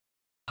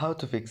How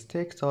to fix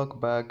TikTok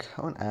bug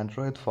on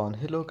Android phone.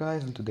 Hello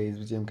guys, in today's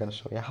video I'm gonna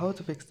show you how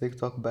to fix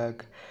TikTok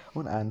bug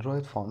on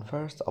Android phone.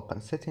 First open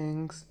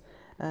settings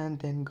and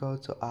then go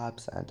to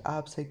apps and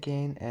apps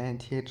again,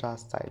 and here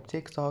just type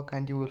TikTok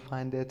and you will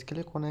find it.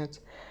 Click on it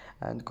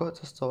and go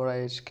to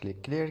storage,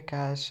 click clear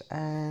cache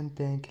and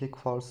then click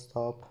force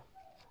stop.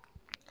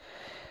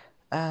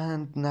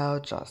 And now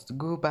just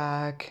go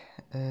back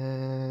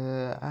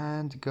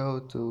and go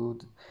to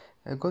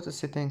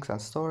settings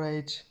and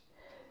storage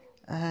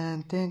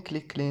and then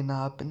click clean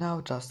up.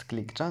 Now just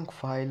click junk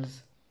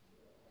files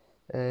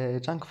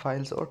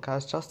or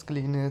cache, just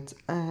clean it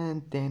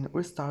and then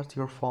restart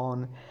your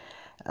phone.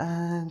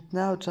 And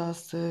now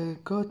just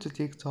go to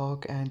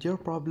TikTok and your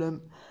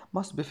problem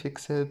must be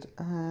fixed.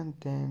 And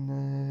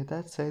then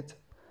that's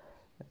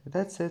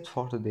it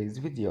for today's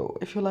video.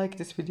 If you like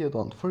this video,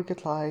 don't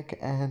forget like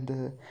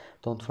and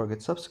don't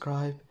forget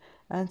subscribe,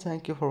 and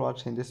thank you for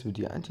watching this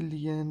video until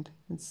the end,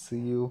 and see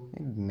you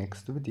in the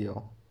next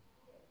video.